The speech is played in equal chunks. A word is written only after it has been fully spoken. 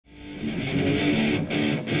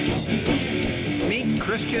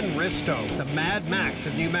Christian Ristow, the Mad Max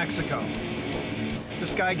of New Mexico.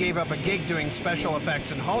 This guy gave up a gig doing special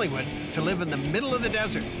effects in Hollywood to live in the middle of the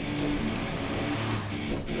desert.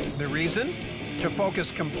 The reason? To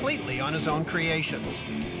focus completely on his own creations.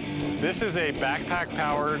 This is a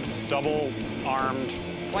backpack-powered, double-armed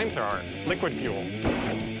flamethrower, liquid fuel.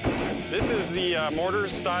 This is the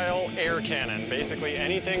mortar-style air cannon. Basically,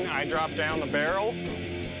 anything I drop down the barrel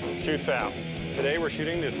shoots out. Today, we're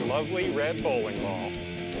shooting this lovely red bowling ball.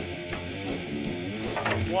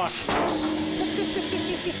 Watch.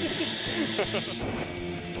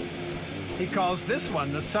 He calls this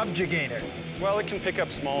one the subjugator. Well, it can pick up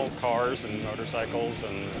small cars and motorcycles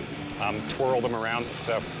and twirl them around,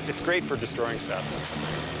 so it's great for destroying stuff.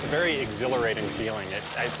 It's a very exhilarating feeling.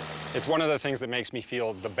 It's one of the things that makes me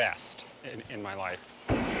feel the best in my life.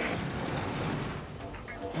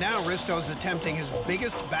 Now Ristow's attempting his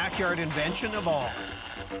biggest backyard invention of all.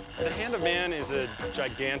 The hand of man is a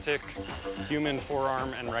gigantic human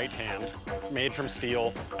forearm and right hand, made from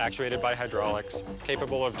steel, actuated by hydraulics,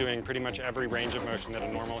 capable of doing pretty much every range of motion that a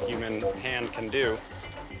normal human hand can do.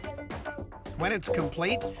 When it's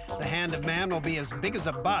complete, the hand of man will be as big as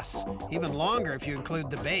a bus, even longer if you include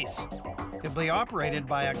the base. It'll be operated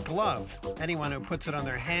by a glove. Anyone who puts it on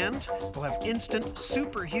their hand will have instant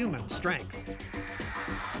superhuman strength.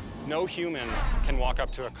 No human can walk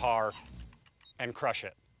up to a car and crush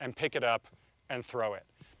it, and pick it up and throw it.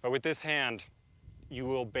 But with this hand, you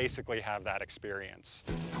will basically have that experience.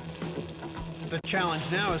 The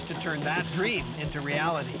challenge now is to turn that dream into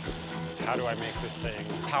reality. How do I make this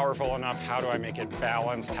thing powerful enough? How do I make it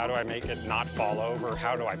balanced? How do I make it not fall over?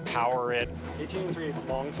 How do I power it? 18 3/8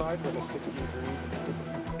 long side with a 16 degree.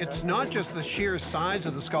 It's not just the sheer size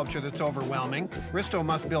of the sculpture that's overwhelming. Ristow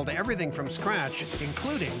must build everything from scratch,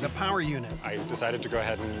 including the power unit. I decided to go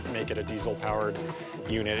ahead and make it a diesel-powered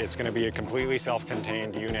unit. It's going to be a completely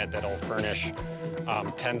self-contained unit that'll furnish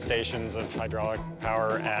 10 stations of hydraulic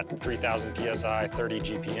power at 3,000 psi, 30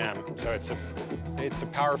 GPM. So it's a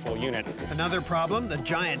powerful unit. Another problem, the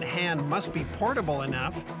giant hand must be portable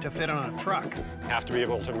enough to fit on a truck. I have to be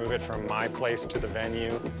able to move it from my place to the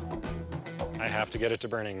venue. I have to get it to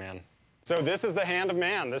Burning Man. So this is the hand of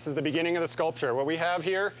man. This is the beginning of the sculpture. What we have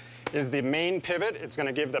here is the main pivot. It's going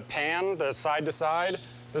to give the pan, the side to side.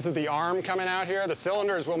 This is the arm coming out here. The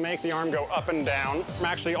cylinders will make the arm go up and down.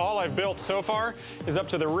 Actually, all I've built so far is up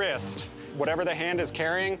to the wrist. Whatever the hand is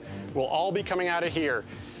carrying will all be coming out of here.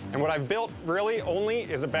 And what I've built really only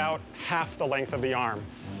is about half the length of the arm.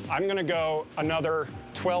 I'm going to go another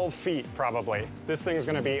 12 feet probably. This thing's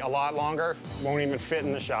going to be a lot longer, won't even fit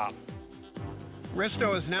in the shop.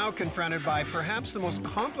 Ristow is now confronted by perhaps the most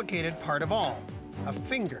complicated part of all, a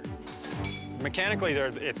finger. Mechanically,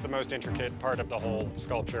 it's the most intricate part of the whole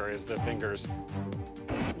sculpture is the fingers.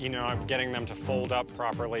 You know, I'm getting them to fold up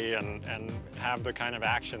properly and have the kind of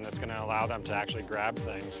action that's going to allow them to actually grab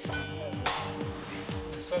things.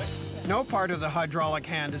 No part of the hydraulic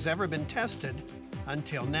hand has ever been tested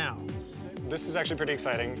until now. This is actually pretty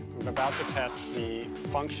exciting. I'm about to test the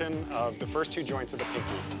function of the first two joints of the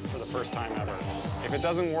pinky for the first time ever. If it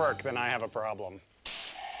doesn't work, then I have a problem.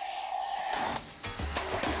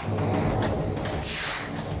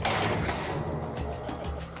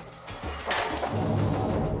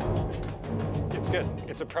 It's good.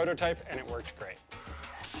 It's a prototype, and it worked great.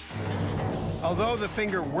 Although the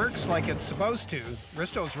finger works like it's supposed to,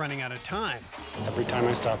 Ristow's running out of time. Every time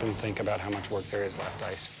I stop and think about how much work there is left,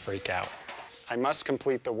 I freak out. I must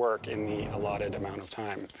complete the work in the allotted amount of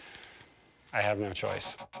time. I have no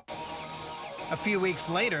choice. A few weeks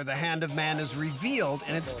later, the hand of man is revealed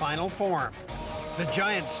in its final form. The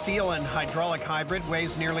giant steel and hydraulic hybrid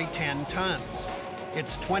weighs nearly 10 tons.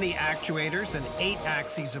 Its 20 actuators and 8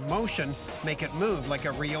 axes of motion make it move like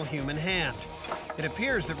a real human hand. It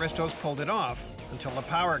appears that Ristow's pulled it off until the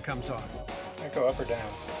power comes on. I go up or down?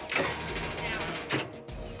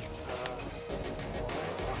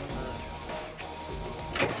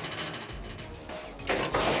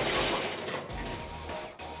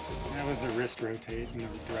 That was the wrist rotate in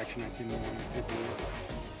the direction I didn't want it to be.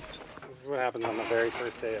 This is what happens on the very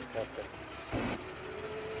first day of testing.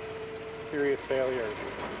 Serious failures.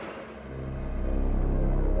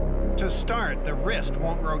 To start, the wrist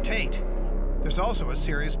won't rotate. There's also a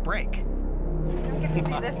serious break. You don't get to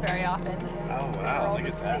see this very often. Oh wow, look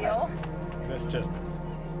at that. This just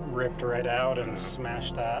ripped right out and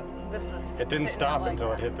smashed that. It didn't stop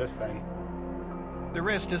until it hit this thing. The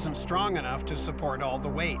wrist isn't strong enough to support all the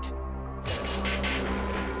weight.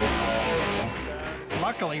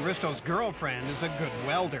 Luckily, Ristow's girlfriend is a good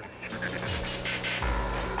welder.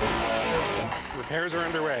 Repairs are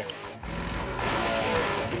underway.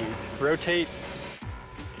 The rotate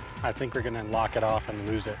I think we're gonna lock it off and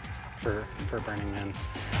lose it for Burning Man.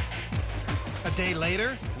 A day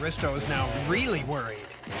later, Ristow is now really worried.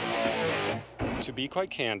 To be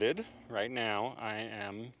quite candid, right now I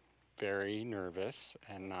am very nervous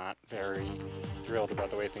and not very thrilled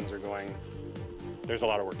about the way things are going. There's a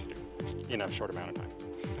lot of work to do in a short amount of time.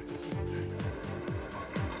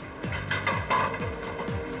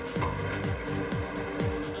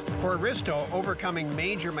 For Ristow, overcoming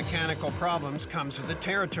major mechanical problems comes with the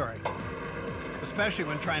territory, especially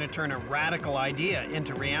when trying to turn a radical idea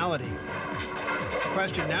into reality. The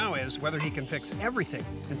question now is whether he can fix everything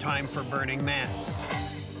in time for Burning Man.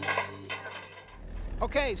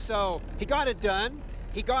 Okay, so he got it done,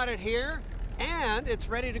 he got it here, and it's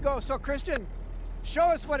ready to go. So Christian, show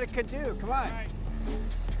us what it can do. Come on.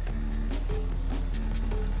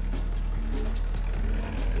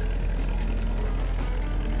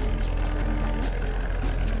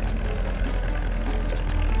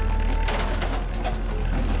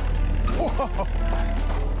 Whoa.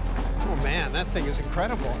 Oh man, that thing is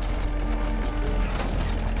incredible.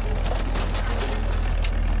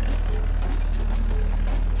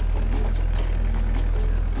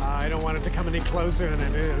 I don't want it to come any closer than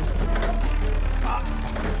it is.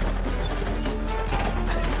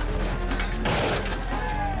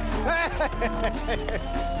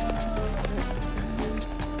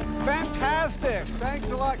 Fantastic.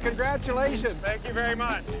 Thanks a lot. Congratulations. Thank you very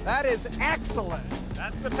much. That is excellent.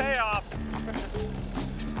 That's the payoff.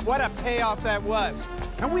 What a payoff that was.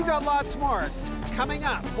 And we got lots more. Coming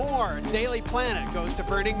up, more Daily Planet goes to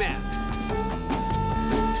Burning Man.